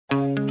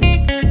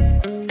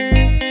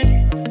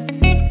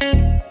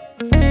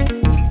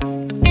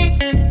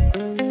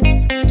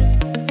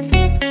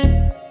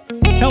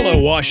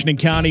Washington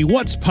County,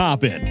 what's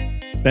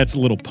poppin'? That's a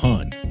little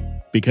pun,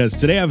 because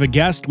today I have a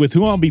guest with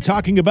whom I'll be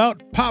talking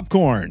about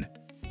popcorn.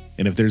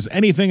 And if there's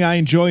anything I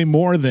enjoy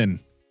more than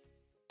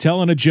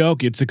telling a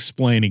joke, it's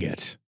explaining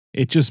it.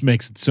 It just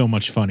makes it so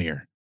much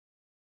funnier.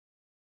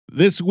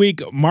 This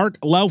week, Mark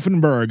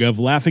Laufenberg of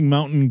Laughing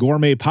Mountain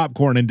Gourmet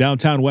Popcorn in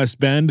downtown West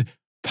Bend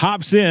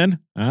pops in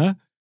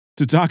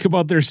to talk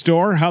about their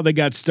store, how they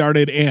got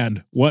started,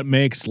 and what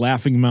makes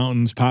Laughing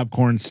Mountain's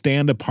popcorn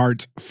stand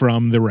apart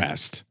from the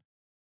rest.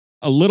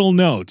 A little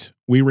note,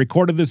 we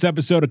recorded this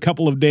episode a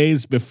couple of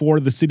days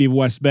before the city of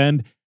West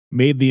Bend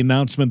made the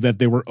announcement that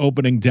they were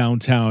opening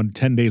downtown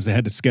 10 days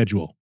ahead of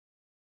schedule.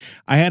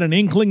 I had an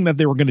inkling that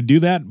they were going to do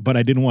that, but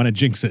I didn't want to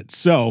jinx it.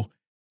 So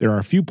there are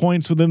a few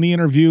points within the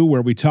interview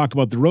where we talk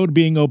about the road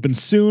being open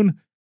soon,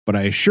 but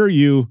I assure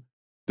you,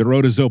 the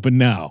road is open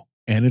now,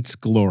 and it's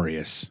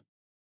glorious.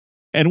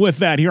 And with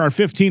that, here are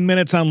 15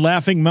 minutes on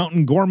Laughing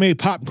Mountain Gourmet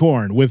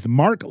Popcorn with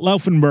Mark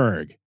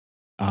Laufenberg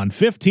on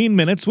 15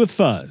 Minutes with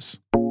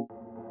Fuzz.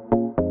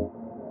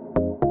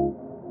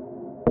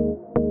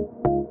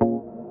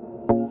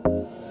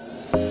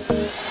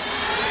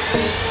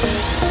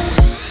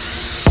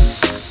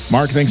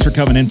 Mark, thanks for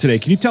coming in today.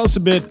 Can you tell us a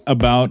bit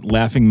about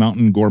Laughing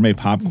Mountain Gourmet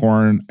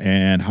Popcorn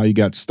and how you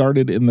got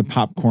started in the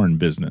popcorn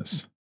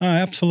business?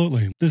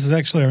 Absolutely. This is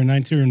actually our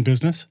 9th year in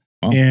business,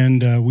 Oh.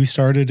 and we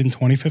started in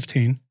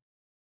 2015.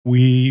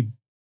 We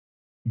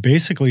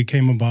basically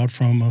came about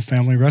from a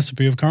family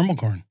recipe of caramel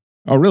corn.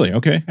 Oh, really?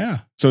 Okay.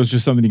 Yeah. So it's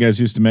just something you guys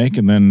used to make,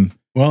 and then...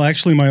 Well,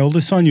 actually, my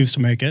oldest son used to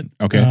make it.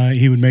 Okay.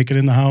 He would make it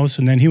in the house,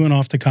 and then he went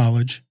off to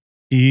college.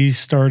 He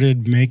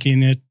started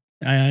making it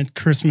at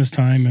Christmas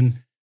time and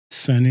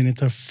sending it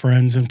to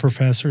friends and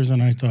professors,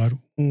 and I thought,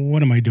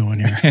 what am I doing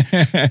here?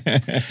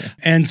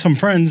 And some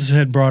friends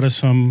had brought us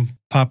some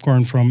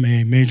popcorn from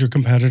a major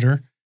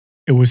competitor.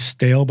 It was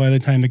stale by the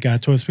time it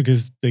got to us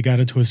because they got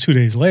it to us 2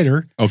 days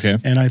later. Okay.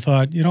 And I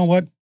thought, you know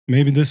what?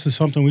 Maybe this is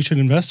something we should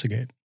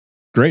investigate.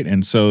 Great.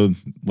 And so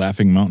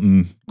Laughing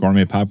Mountain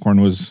Gourmet Popcorn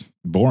was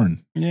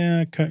born.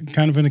 Yeah,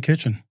 kind of in the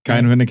kitchen.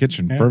 Kind of in the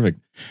kitchen. Yeah. Perfect.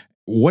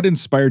 What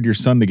inspired your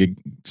son to get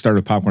started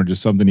with popcorn?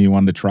 Just something he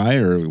wanted to try,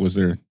 or was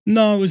there...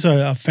 No, it was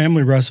a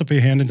family recipe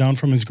handed down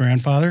from his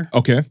grandfather.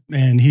 Okay.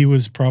 And he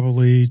was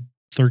probably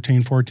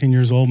 13, 14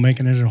 years old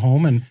making it at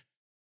home. And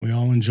we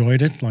all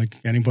enjoyed it like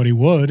anybody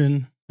would.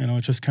 And, you know,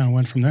 it just kind of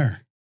went from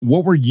there.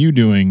 What were you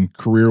doing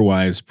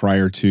career-wise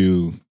prior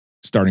to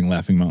starting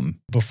Laughing Mountain?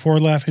 Before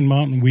Laughing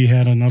Mountain, we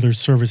had another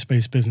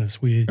service-based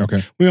business. We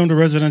owned a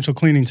residential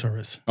cleaning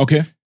service.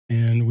 Okay.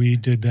 And we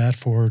did that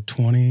for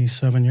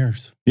 27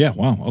 years. Yeah.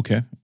 Wow.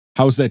 Okay.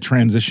 How's that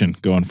transition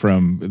going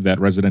from that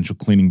residential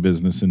cleaning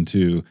business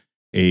into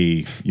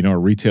a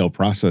retail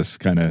process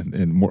kind of,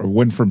 and more,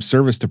 went from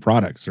service to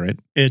products, right?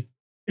 It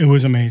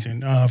was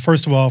amazing.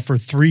 First of all, for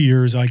 3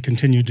 years, I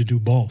continued to do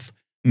both.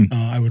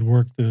 I would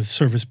work the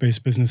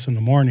service-based business in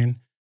the morning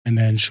and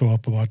then show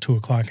up about 2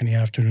 o'clock in the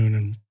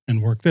afternoon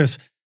and work this.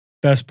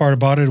 Best part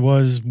about it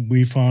was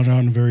we found out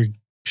in a very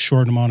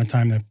short amount of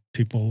time that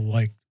people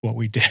liked what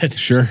we did.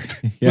 Sure.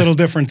 Yeah. A little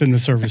different than the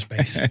service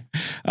base.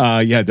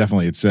 Yeah,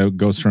 definitely. It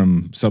goes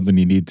from something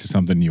you need to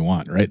something you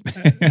want, right?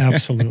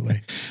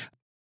 Absolutely.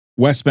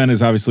 West Bend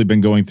has obviously been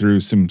going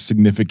through some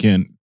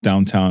significant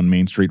downtown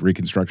Main Street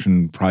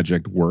reconstruction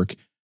project work.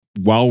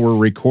 While we're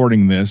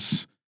recording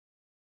this,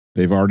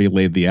 they've already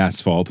laid the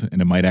asphalt,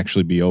 and it might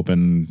actually be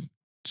open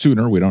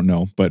sooner. We don't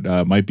know, but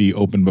might be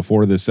open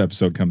before this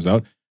episode comes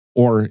out.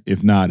 Or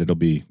if not, it'll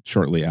be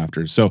shortly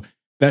after. So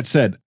that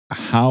said,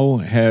 how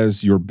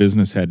has your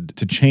business had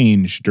to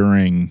change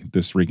during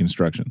this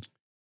reconstruction?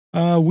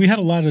 We had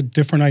a lot of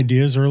different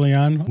ideas early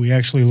on. We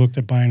actually looked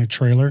at buying a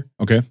trailer,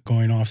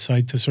 going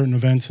off-site to certain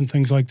events and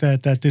things like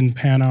that. That didn't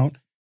pan out,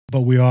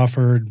 but we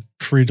offered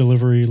free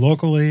delivery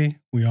locally.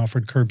 We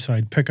offered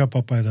curbside pickup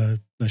up by the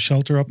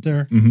shelter up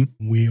there.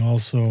 Mm-hmm. We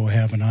also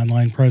have an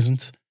online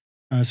presence.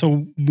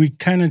 So we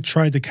kind of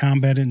tried to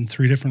combat it in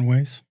 3 different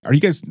ways. Are you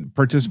guys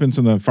participants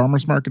in the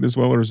farmers market as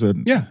well, or is it?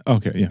 Yeah.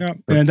 Okay. Yeah.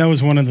 And that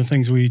was one of the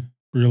things we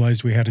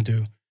realized we had to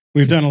do.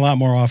 We've done a lot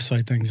more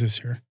off-site things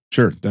this year.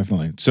 Sure,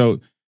 definitely. So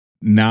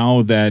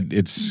now that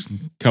it's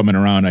coming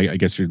around, I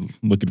guess you're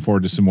looking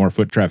forward to some more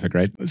foot traffic,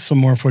 right? Some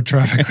more foot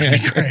traffic would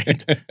be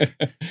great.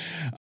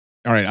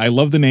 All right. I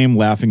love the name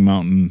Laughing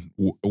Mountain.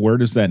 Where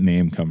does that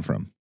name come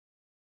from?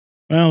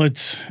 Well,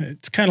 it's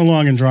kind of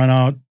long and drawn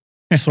out,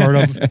 sort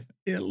of.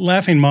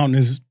 Laughing Mountain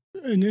is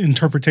an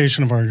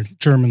interpretation of our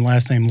German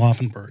last name,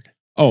 Laufenberg.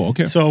 Oh,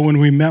 okay. So when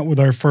we met with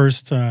our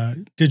first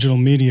digital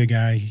media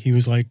guy, he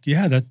was like,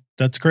 yeah,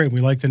 that's great.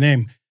 We like the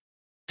name.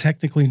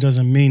 Technically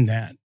doesn't mean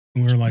that.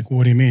 And we were like,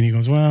 what do you mean? He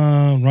goes,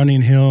 well,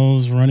 running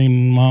hills,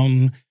 running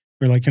mountain.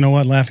 We're like, you know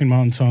what? Laughing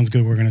Mountain sounds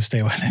good. We're going to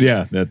stay with it.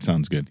 Yeah, that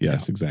sounds good.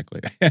 Yes,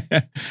 exactly.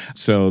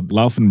 So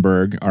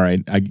Laufenberg, all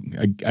right,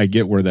 I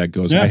get where that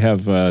goes. Yeah. I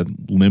have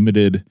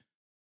limited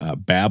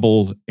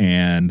babble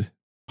and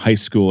high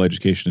school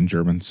education in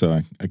German,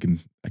 so I can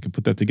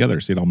put that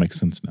together. See, it all makes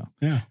sense now.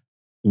 Yeah.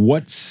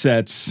 What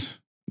sets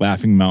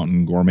Laughing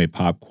Mountain Gourmet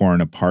Popcorn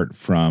apart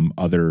from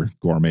other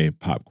gourmet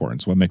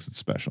popcorns? What makes it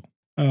special?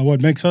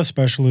 What makes us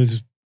special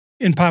is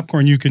in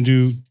popcorn, you can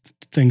do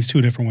things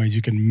two different ways.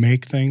 You can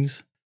make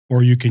things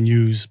or you can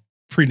use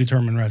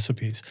predetermined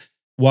recipes.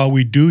 While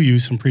we do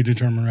use some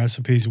predetermined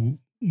recipes,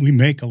 we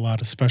make a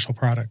lot of special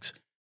products.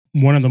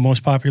 One of the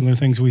most popular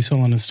things we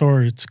sell in the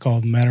store, it's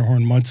called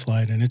Matterhorn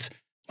Mudslide, and it's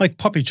like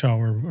Puppy Chow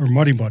or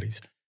Muddy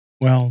Buddies.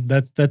 Well,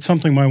 that's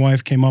something my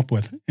wife came up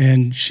with,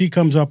 and she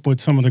comes up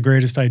with some of the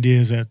greatest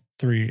ideas at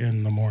 3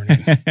 a.m.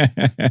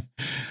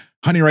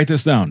 Honey, write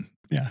this down.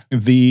 Yeah.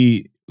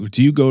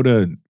 Do you go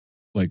to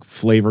like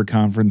flavor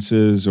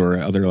conferences or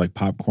other like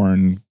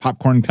popcorn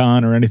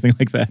con or anything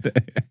like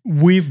that?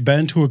 We've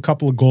been to a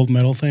couple of gold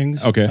medal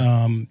things. Okay.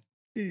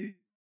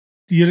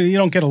 You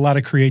don't get a lot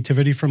of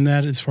creativity from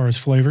that as far as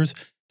flavors.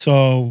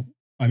 So,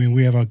 I mean,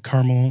 we have a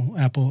caramel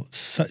apple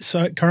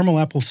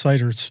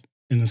ciders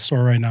in the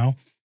store right now.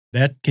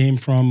 That came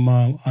from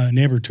a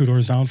neighbor 2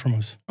 doors down from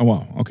us. Oh,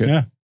 wow. Okay.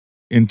 Yeah.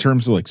 In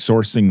terms of like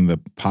sourcing the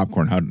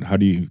popcorn, how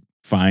do you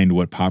find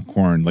what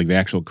popcorn, like the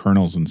actual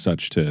kernels and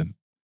such to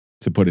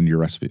put into your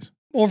recipes?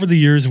 Over the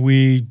years,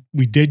 we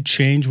did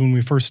change when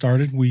we first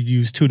started. We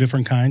used 2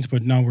 different kinds,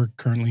 but now we're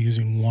currently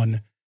using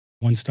one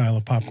style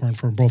of popcorn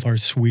for both our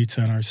sweets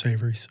and our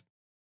savories.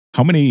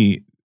 How much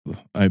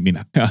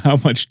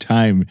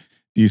time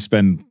do you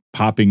spend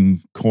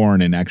popping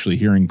corn and actually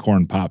hearing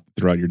corn pop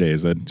throughout your day?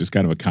 Is that just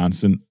kind of a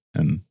constant?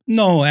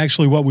 No,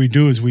 actually what we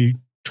do is we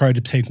try to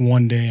take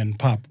one day and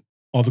pop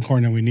all the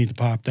corn that we need to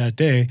pop that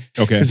day.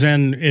 Okay. Because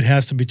then it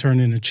has to be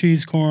turned into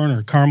cheese corn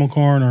or caramel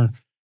corn or,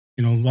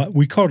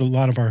 we coat a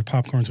lot of our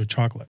popcorns with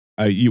chocolate.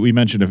 We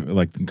mentioned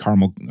like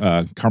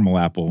caramel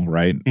apple,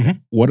 right? Mm-hmm.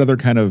 What other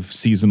kind of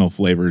seasonal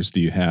flavors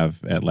do you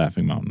have at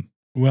Laughing Mountain?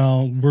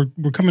 Well,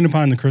 we're coming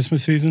upon the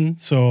Christmas season.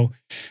 So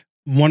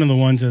one of the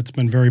ones that's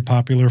been very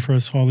popular for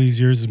us all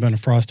these years has been a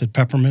frosted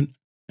peppermint.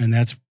 And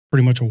that's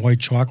pretty much a white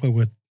chocolate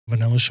with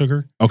vanilla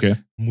sugar. Okay.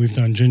 We've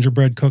done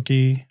gingerbread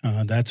cookie.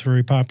 That's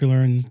very popular.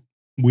 And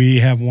we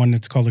have one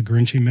that's called a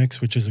Grinchy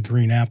mix, which is a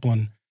green apple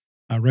and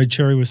red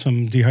cherry with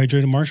some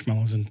dehydrated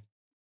marshmallows, and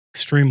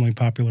extremely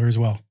popular as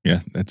well. Yeah,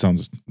 that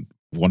sounds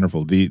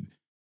wonderful.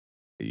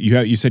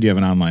 You said you have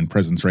an online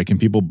presence, right? Can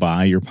people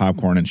buy your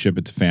popcorn and ship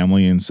it to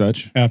family and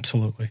such?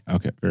 Absolutely.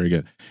 Okay, very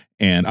good.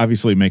 And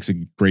obviously it makes a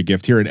great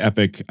gift. Here at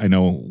Epic, I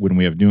know when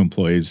we have new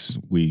employees,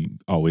 we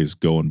always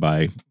go and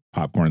buy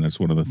popcorn. That's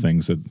one of the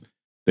things that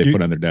they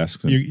put on their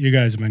desks. You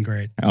guys have been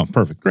great. Oh,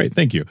 perfect. Great.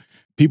 Thank you.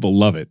 People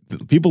love it.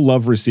 People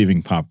love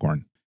receiving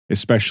popcorn,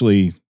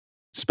 especially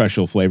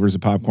special flavors of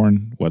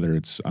popcorn, whether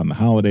it's on the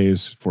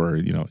holidays, for,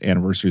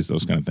 anniversaries,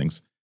 those kind of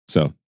things.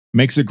 So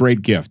makes a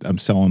great gift. I'm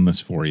selling this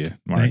for you,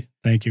 Mark.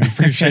 Thank you.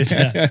 Appreciate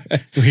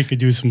that. We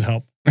could use some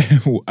help.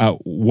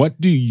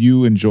 What do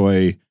you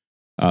enjoy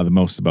the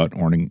most about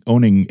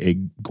owning a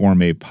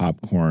gourmet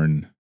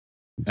popcorn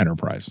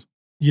enterprise?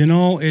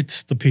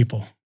 It's the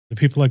people. The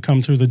people that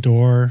come through the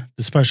door,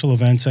 the special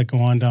events that go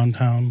on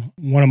downtown.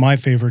 One of my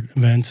favorite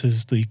events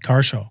is the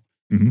car show.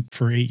 Mm-hmm.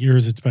 For 8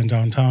 years, it's been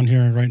downtown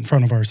here right in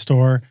front of our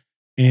store.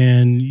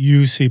 And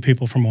you see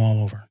people from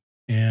all over.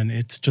 And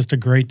it's just a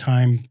great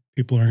time.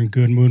 People are in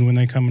good mood when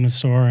they come in the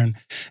store. And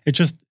it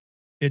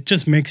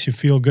just makes you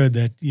feel good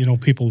that,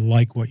 people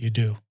like what you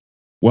do.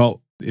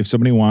 Well, if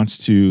somebody wants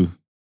to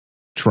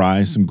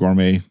try some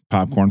gourmet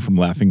popcorn from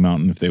Laughing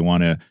Mountain, if they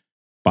want to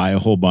buy a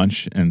whole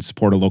bunch and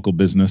support a local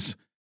business,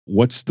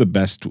 what's the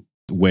best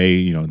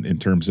way, in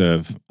terms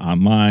of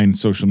online,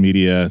 social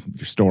media,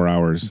 your store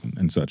hours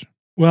and such?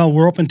 Well,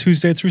 we're open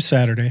Tuesday through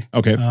Saturday.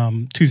 Okay.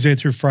 Tuesday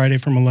through Friday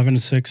from 11 to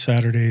 6,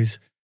 Saturdays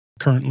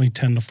currently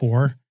 10 to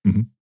 4.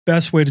 Mm-hmm.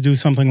 Best way to do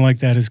something like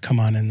that is come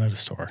on into the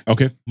store.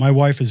 Okay. My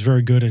wife is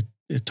very good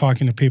at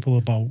talking to people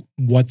about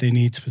what they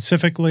need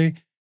specifically.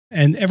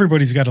 And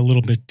everybody's got a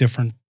little bit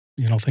different,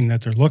 thing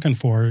that they're looking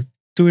for.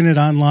 Doing it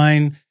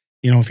online,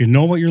 if you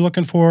know what you're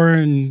looking for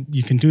and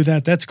you can do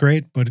that, that's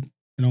great. But,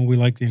 we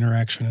like the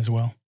interaction as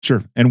well.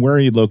 Sure. And where are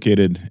you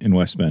located in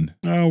West Bend?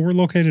 We're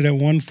located at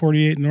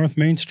 148 North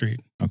Main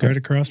Street, okay, right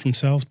across from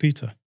Sal's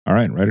Pizza. All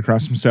right, right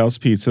across from Sal's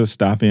Pizza.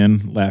 Stop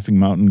in, Laughing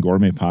Mountain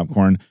Gourmet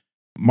Popcorn.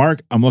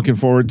 Mark, I'm looking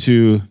forward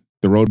to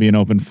the road being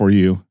open for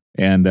you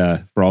and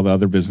for all the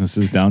other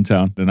businesses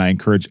downtown. And I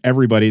encourage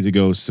everybody to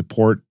go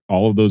support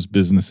all of those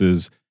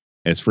businesses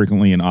as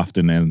frequently and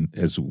often and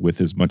as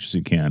much as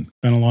you can.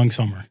 Been a long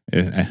summer.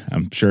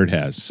 I'm sure it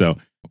has. So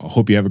I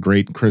hope you have a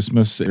great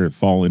Christmas or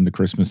fall into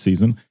Christmas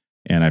season.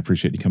 And I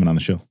appreciate you coming on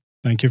the show.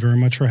 Thank you very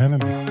much for having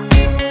me.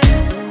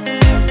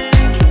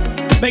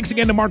 Thanks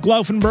again to Mark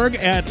Laufenberg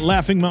at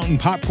Laughing Mountain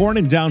Popcorn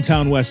in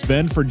downtown West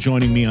Bend for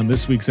joining me on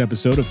this week's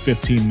episode of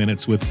 15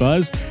 Minutes with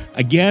Fuzz.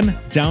 Again,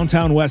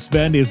 downtown West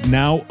Bend is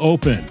now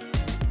open.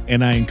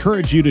 And I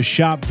encourage you to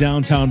shop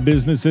downtown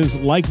businesses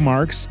like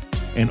Mark's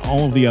and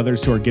all of the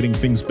others who are getting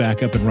things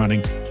back up and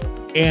running.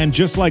 And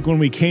just like when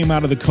we came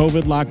out of the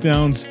COVID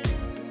lockdowns,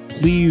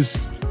 please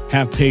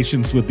have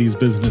patience with these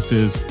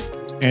businesses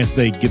as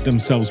they get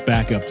themselves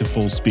back up to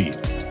full speed.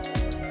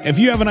 If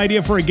you have an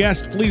idea for a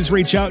guest, please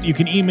reach out. You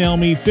can email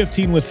me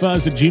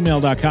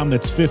 15withfuzz@gmail.com.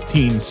 That's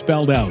 15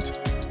 spelled out.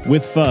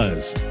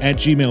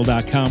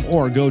 withfuzz@gmail.com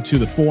or go to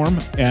the form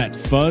at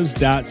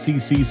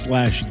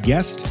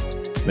fuzz.cc/guest.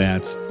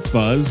 That's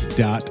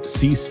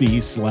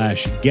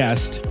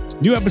fuzz.cc/guest.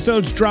 New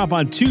episodes drop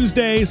on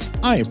Tuesdays.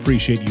 I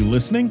appreciate you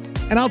listening,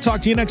 and I'll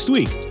talk to you next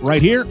week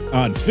right here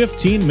on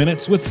 15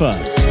 Minutes with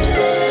Fuzz.